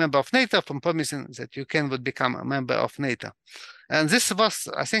becoming a member of NATO, from promising that Ukraine would become a member of NATO. And this was,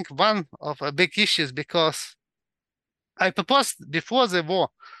 I think, one of the big issues, because I proposed before the war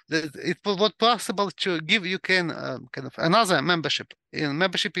that it was possible to give Ukraine kind of another membership in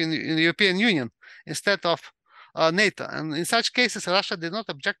the European Union instead of NATO. And in such cases, Russia did not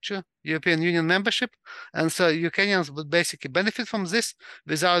object to European Union membership. And so Ukrainians would basically benefit from this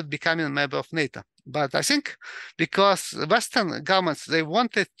without becoming a member of NATO. But I think because Western governments, they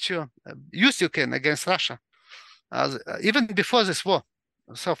wanted to use Ukraine against Russia, even before this war.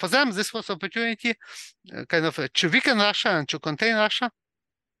 So for them, this was opportunity kind of to weaken Russia and to contain Russia.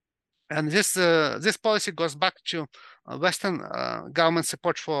 And this policy goes back to Western government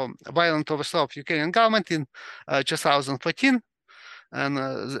support for violent overthrow of Ukrainian government in 2014.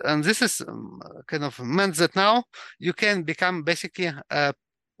 And this is kind of meant that now Ukraine become basically a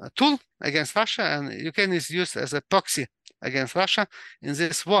tool against Russia, and Ukraine is used as a proxy against Russia in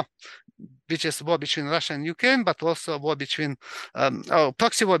this war, which is war between Russia and Ukraine, but also war between,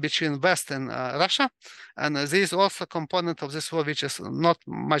 proxy war between West and Russia. And there is also a component of this war which is not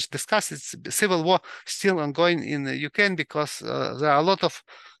much discussed. It's civil war still ongoing in Ukraine, because there are a lot of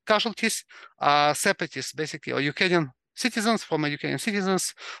casualties, separatists basically, or Ukrainian citizens, former Ukrainian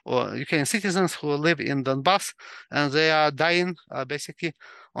citizens, or Ukrainian citizens who live in Donbass, and they are dying basically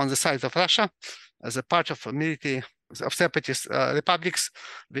on the side of Russia as a part of military of separatist republics,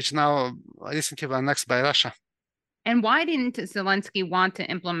 which now recently were annexed by Russia. And why didn't Zelensky want to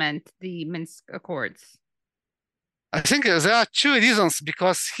implement the Minsk Accords? I think there are two reasons,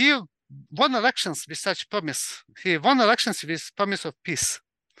 because he won elections with such promise. He won elections with promise of peace.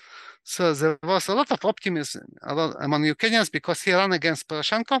 So there was a lot of optimism among Ukrainians, because he ran against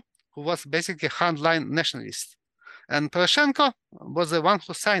Poroshenko, who was basically a hardline nationalist. And Poroshenko was the one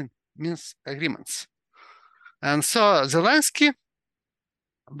who signed Minsk agreements. And so Zelensky,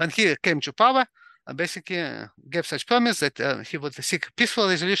 when he came to power, basically gave such promise that he would seek peaceful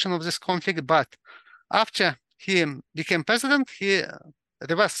resolution of this conflict. But after he became president, he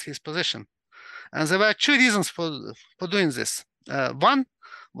reversed his position. And there were two reasons for doing this. One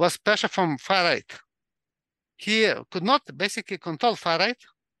was pressure from far-right. He could not basically control far-right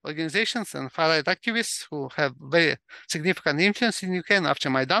organizations and far-right activists who have very significant influence in Ukraine after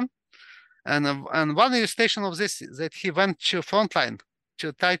Maidan. And one illustration of this is that he went to frontline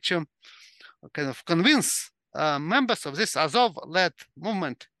to try to kind of convince members of this Azov-led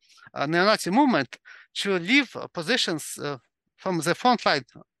movement, neo-Nazi movement, to leave positions from the frontline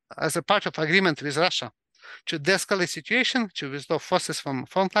as a part of agreement with Russia, to de-escalate the situation, to withdraw forces from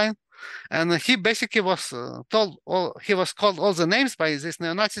frontline. And he basically was he was called all the names by these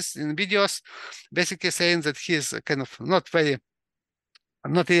neo-Nazis in videos, basically saying that he is kind of not a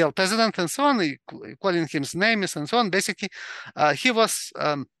real president and so on, calling him names and so on. Basically, he was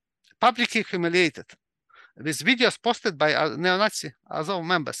publicly humiliated with videos posted by neo-Nazi Azov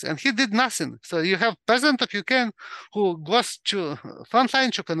members, and he did nothing. So you have president of Ukraine who goes to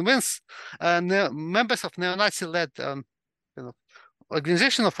frontline to convince members of neo-Nazi-led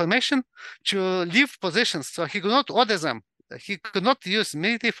organizational formation to leave positions. So he could not order them. He could not use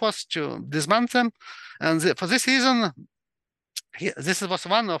military force to dismantle them. And for this reason, this was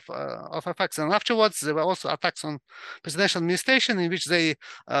one of effects. And afterwards, there were also attacks on presidential administration, in which they,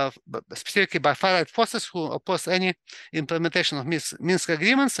 specifically by far-right forces who opposed any implementation of Minsk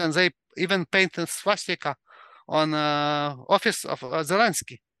agreements, and they even painted swastika on office of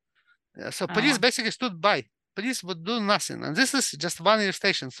Zelensky. So police basically stood by. Police would do nothing. And this is just one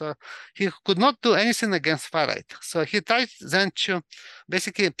illustration. So he could not do anything against far-right. So he tried then to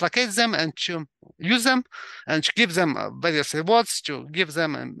basically placate them and to use them and to give them various rewards, to give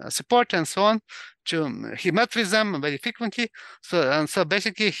them support and so on. He met with them very frequently. So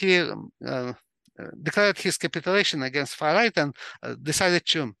basically he declared his capitulation against far-right and decided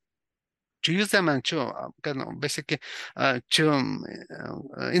to use them and to basically to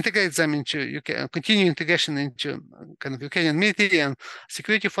integrate them into continue integration into kind of Ukrainian military and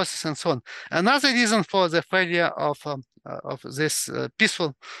security forces and so on. Another reason for the failure of this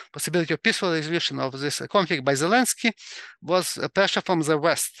possibility of peaceful resolution of this conflict by Zelensky was pressure from the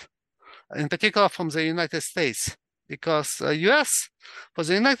West, in particular from the United States, because for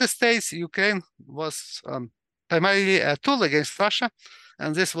the United States, Ukraine was primarily a tool against Russia. and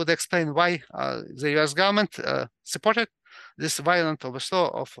this would explain why the U.S. government supported this violent overthrow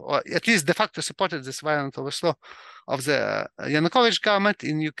or at least de facto supported this violent overthrow of the Yanukovych government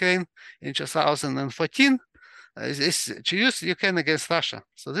in Ukraine in 2014, is to use Ukraine against Russia.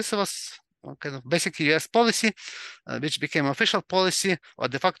 So this was kind of basically U.S. policy, which became official policy or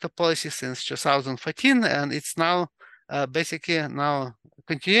de facto policy since 2014, and it's now basically now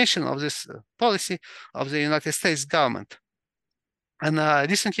continuation of this policy of the United States government. And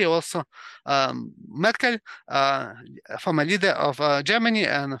recently also Merkel, former leader of Germany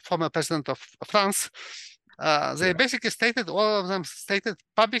and former president of France, they basically stated, all of them stated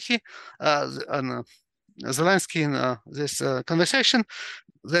publicly, and Zelensky in this conversation,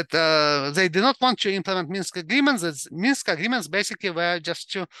 that they did not want to implement Minsk agreements. That Minsk agreements basically were just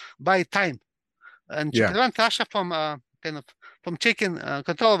to buy time and to prevent Russia from from taking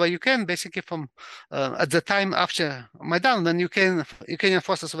control over Ukraine, basically from at the time after Maidan, when Ukrainian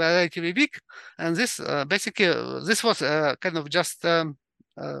forces were relatively weak, and this basically this was kind of just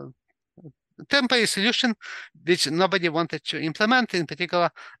temporary solution which nobody wanted to implement, in particular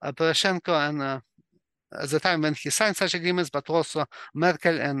Poroshenko and at the time when he signed such agreements, but also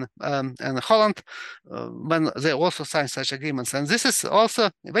Merkel and Holland when they also signed such agreements. And this is also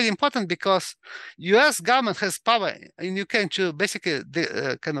very important because U.S. government has power in Ukraine to basically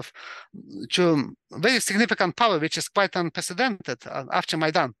to very significant power, which is quite unprecedented after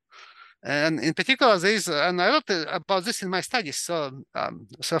Maidan. And in particular, there is, and I wrote about this in my studies. So,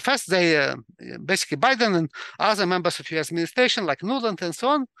 so first they basically Biden and other members of U.S. administration, like Nuland and so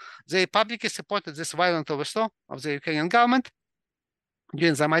on, they publicly supported this violent overthrow of the Ukrainian government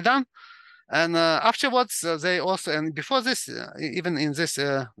during the Maidan. And afterwards, they also, and before this, even in this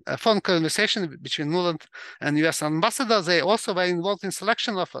phone conversation between Nuland and U.S. ambassador, they also were involved in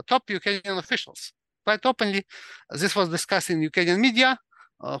selection of top Ukrainian officials quite openly. This was discussed in Ukrainian media.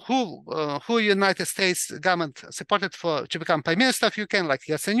 Who United States government supported to become prime minister of Ukraine, like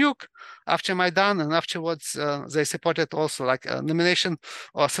Yatsenyuk after Maidan, and afterwards they supported also like a nomination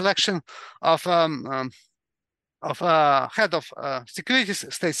or selection of head of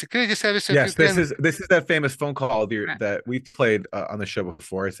state security service of Ukraine. This is that famous phone call that we've played on the show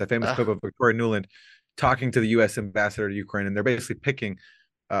before. It's that famous clip of Victoria Nuland talking to the U.S. ambassador to Ukraine, and they're basically picking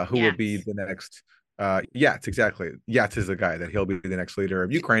who will be the next. Yats, exactly. Yats is the guy that he'll be the next leader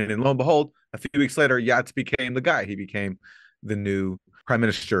of Ukraine. And lo and behold, a few weeks later, Yats became the guy. He became the new prime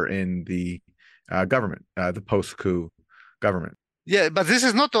minister in the government, the post-coup government. Yeah, but this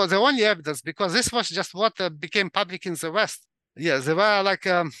is not the only evidence, because this was just what became public in the West. Yeah, there were like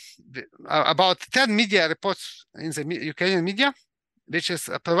about 10 media reports in the Ukrainian media, which is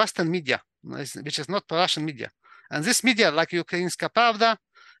pro-Western media, which is not pro-Russian media. And this media, like Ukrainska Pravda,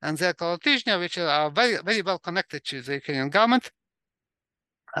 and their Kolotizhnya, which are very, very well connected to the Ukrainian government,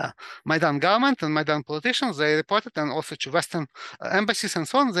 Maidan government and Maidan politicians, they reported, and also to Western embassies and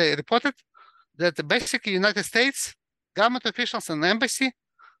so on, they reported that basically United States government officials and embassy,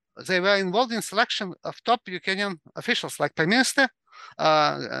 they were involved in selection of top Ukrainian officials, like Prime Minister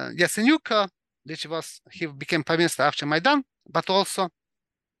Yatsenyuk, he became Prime Minister after Maidan, but also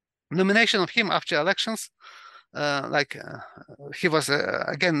nomination of him after elections. He was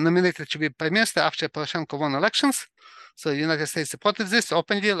again nominated to be prime minister after Poroshenko won elections. So the United States supported this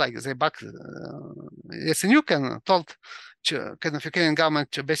openly, like they backed Yatsenyuk and told kind of Ukrainian government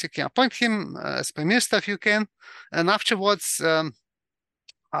to basically appoint him as prime minister of Ukraine. And afterwards, there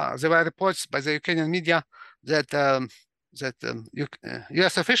were reports by the Ukrainian media that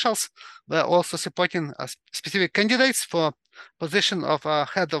U.S. officials were also supporting specific candidates for position of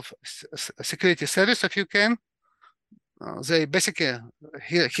head of security service of Ukraine. They basically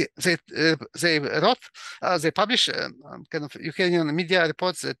they published kind of Ukrainian media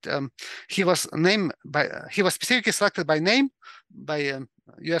reports that he was specifically selected by name by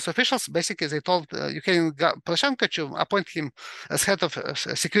U.S. officials. Basically, they told Ukrainian Poroshenko to appoint him as head of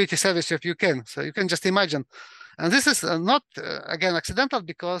security service of Ukraine. So you can just imagine. And this is not again accidental,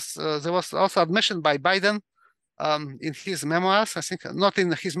 because there was also admission by Biden in his memoirs. I think not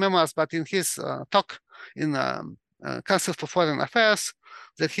in his memoirs, but in his talk in Council for Foreign Affairs,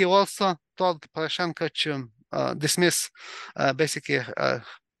 that he also told Poroshenko to dismiss basically.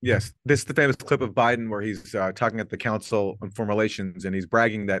 Yes, this is the famous clip of Biden where he's talking at the Council on Foreign Relations, and he's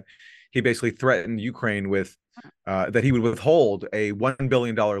bragging that he basically threatened Ukraine with that he would withhold a $1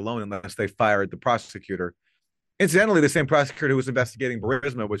 billion loan unless they fired the prosecutor. Incidentally, the same prosecutor who was investigating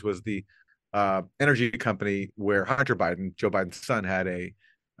Burisma, which was the energy company where Hunter Biden, Joe Biden's son, had a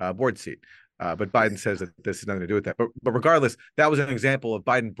board seat. But Biden says that this has nothing to do with that. But regardless, that was an example of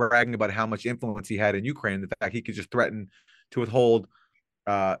Biden bragging about how much influence he had in Ukraine. The fact he could just threaten to withhold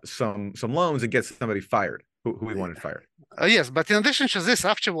some loans and get somebody fired who he wanted fired. Yes, but in addition to this,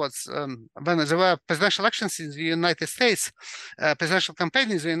 afterwards, when there were presidential elections in the United States, presidential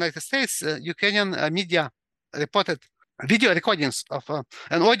campaign in the United States, Ukrainian media reported video recordings of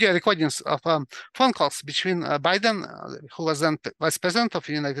and audio recordings of phone calls between Biden, who was then vice president of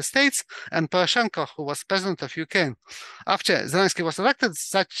the United States, and Poroshenko, who was president of Ukraine. After Zelensky was elected,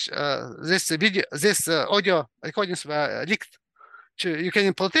 this audio recordings were leaked to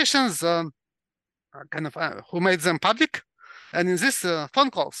Ukrainian politicians, who made them public. And in these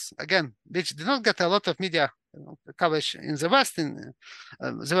phone calls, again, which did not get a lot of media coverage in the West, there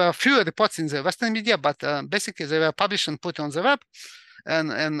were a few reports in the Western media, but basically they were published and put on the web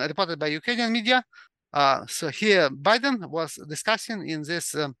and reported by Ukrainian media. So here Biden was discussing in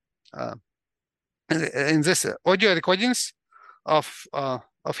this audio recordings of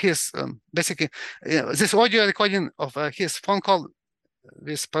his this audio recording of his phone call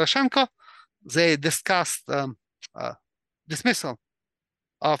with Poroshenko. They discussed dismissal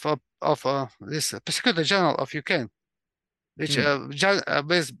of this prosecutor general of Ukraine, which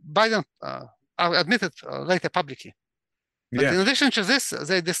Biden admitted later publicly. But in addition to this,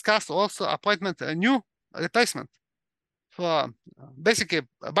 they discussed also appointment a new replacement for basically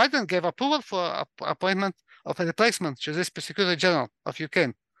Biden gave approval for appointment of a replacement to this prosecutor general of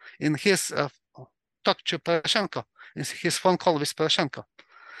Ukraine in his talk to Poroshenko, in his phone call with Poroshenko.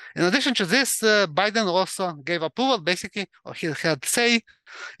 In addition to this, Biden also gave approval, basically, or he had say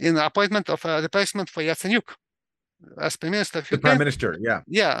in the appointment of a replacement for Yatsenyuk as Prime Minister of Ukraine. The Prime Minister, yeah.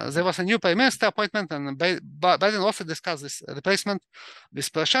 Yeah, there was a new Prime Minister appointment, and Biden also discussed this replacement with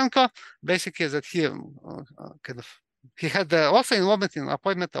Poroshenko, basically that he he had also involvement in the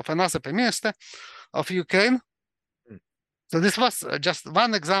appointment of another Prime Minister of Ukraine. So this was just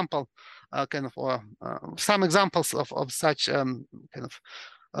one example, some examples of such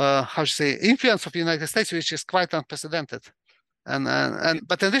influence of the United States, which is quite unprecedented.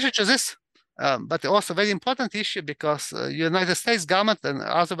 But in addition to this, but also very important issue because United States government and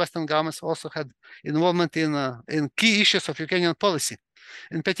other Western governments also had involvement in key issues of Ukrainian policy.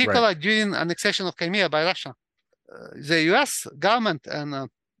 In particular, during annexation of Crimea by Russia, the U.S. government and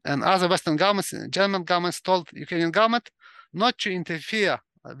other Western governments, German governments, told Ukrainian government not to interfere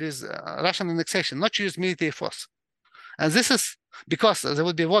with Russian annexation, not to use military force. And this is because there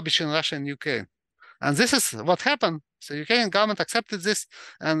would be war between Russia and Ukraine. And this is what happened. So Ukrainian government accepted this,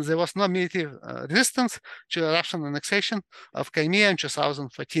 and there was no military resistance to Russian annexation of Crimea in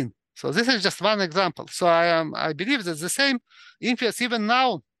 2014. So this is just one example. So I believe that the same influence even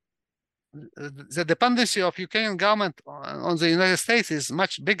now, the dependency of Ukrainian government on the United States is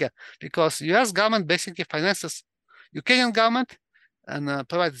much bigger because U.S. government basically finances Ukrainian government and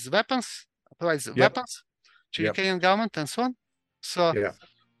provides weapons to Ukrainian government and so on.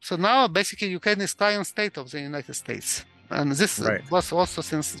 So now basically Ukraine is client state of the United States. And this was also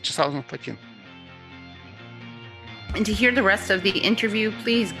since 2014. And to hear the rest of the interview,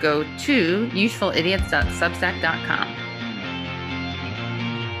 please go to usefulidiots.substack.com.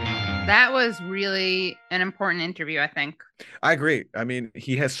 That was really an important interview, I think. I agree. I mean,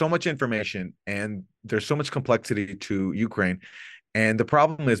 he has so much information and there's so much complexity to Ukraine. And the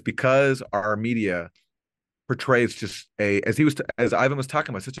problem is because our media portrays just as Ivan was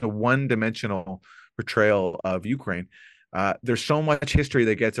talking about, such a one-dimensional portrayal of Ukraine. There's so much history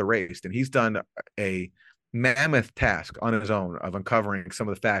that gets erased, and he's done a mammoth task on his own of uncovering some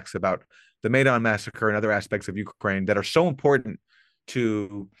of the facts about the Maidan massacre and other aspects of Ukraine that are so important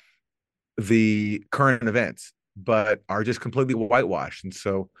to the current events, but are just completely whitewashed. And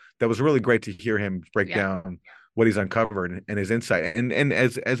so that was really great to hear him break down what he's uncovered and his insight. And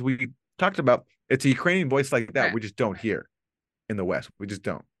as we talked about, it's a Ukrainian voice like that we just don't hear in the West. We just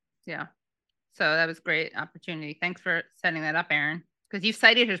don't. Yeah. So that was a great opportunity. Thanks for setting that up, Aaron, because you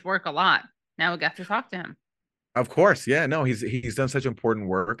cited his work a lot. Now we got to talk to him. Of course. Yeah, no, he's done such important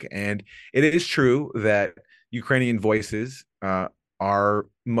work. And it is true that Ukrainian voices are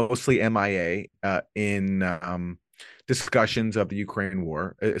mostly MIA in discussions of the Ukraine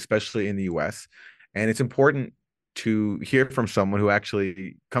war, especially in the US. And it's important to hear from someone who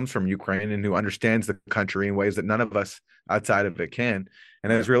actually comes from Ukraine and who understands the country in ways that none of us outside of it can,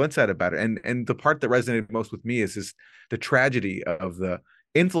 and has real insight about it. And the part that resonated most with me is the tragedy of the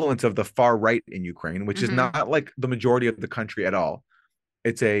influence of the far right in Ukraine, which is not like the majority of the country at all.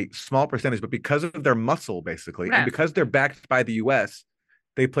 It's a small percentage, but because of their muscle, basically, and because they're backed by the US,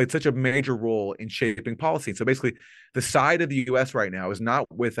 they played such a major role in shaping policy. So basically, the side of the US right now is not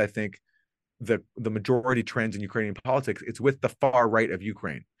with, I think, the majority trends in Ukrainian politics. It's with the far right of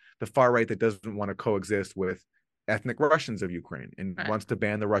Ukraine, the far right that doesn't want to coexist with ethnic Russians of Ukraine and wants to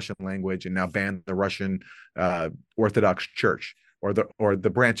ban the Russian language and now ban the Russian Orthodox Church or the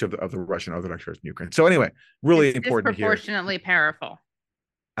branch of the Russian Orthodox Church in Ukraine. So anyway, really important here. Disproportionately powerful.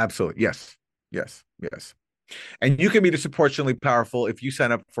 Absolutely. Yes. And you can be disproportionately powerful if you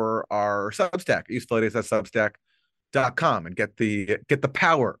sign up for our Substack, usefulidiots.substack.com, and get the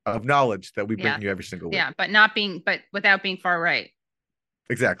power of knowledge that we bring you every single week. Yeah, but without being far right.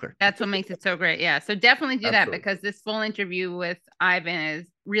 Exactly. That's what makes it so great. Yeah. So definitely do that, because this full interview with Ivan is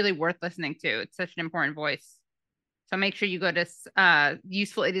really worth listening to. It's such an important voice. So make sure you go to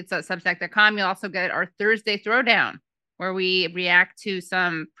usefulidiots.substack.com. You'll also get our Thursday Throwdown, where we react to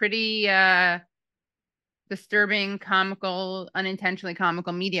some pretty disturbing, unintentionally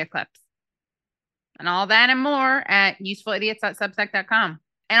comical media clips. And all that and more at usefulidiots.substack.com.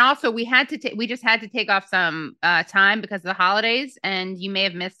 And also, we just had to take off some time because of the holidays, and you may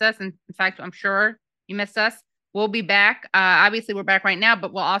have missed us. And in fact, I'm sure you missed us. We'll be back. Obviously, we're back right now,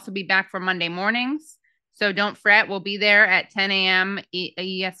 but we'll also be back for Monday mornings. So don't fret. We'll be there at 10 a.m.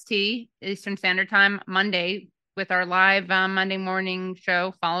 EST, Eastern Standard Time, Monday, with our live Monday morning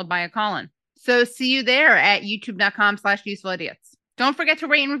show, followed by a call-in. So see you there at youtube.com/usefulidiots. Don't forget to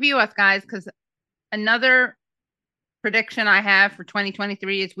rate and review us, guys, because another prediction I have for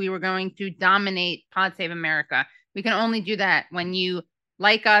 2023 is we were going to dominate Pod Save America. We can only do that when you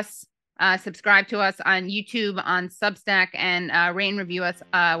like us, subscribe to us on YouTube, on Substack, and rate and review us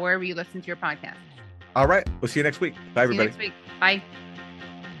wherever you listen to your podcast. All right. We'll see you next week. Bye, everybody. See you next week. Bye.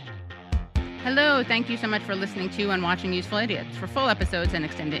 Hello. Thank you so much for listening to and watching Useful Idiots. For full episodes and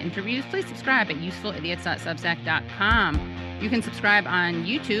extended interviews, please subscribe at usefulidiots.substack.com. You can subscribe on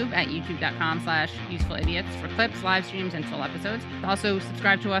YouTube at youtube.com/usefulidiots for clips, live streams, and full episodes. Also,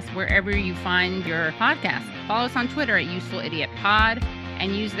 subscribe to us wherever you find your podcast. Follow us on Twitter at UsefulIdiotPod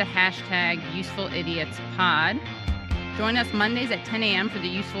and use the hashtag UsefulIdiotsPod. Join us Mondays at 10 a.m. for the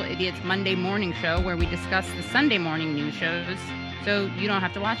Useful Idiots Monday Morning Show, where we discuss the Sunday morning news shows so you don't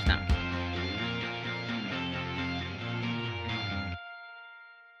have to watch them.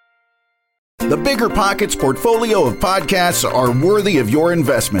 The Bigger Pockets portfolio of podcasts are worthy of your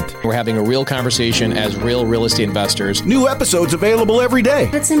investment. We're having a real conversation as real estate investors. New episodes available every day.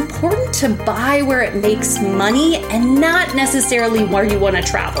 It's important to buy where it makes money and not necessarily where you want to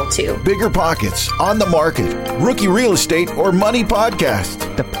travel to. Bigger Pockets, On the Market, Rookie Real Estate, or Money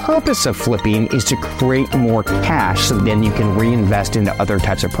Podcast. The purpose of flipping is to create more cash so then you can reinvest into other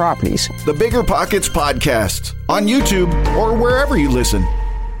types of properties. The Bigger Pockets Podcast on YouTube or wherever you listen.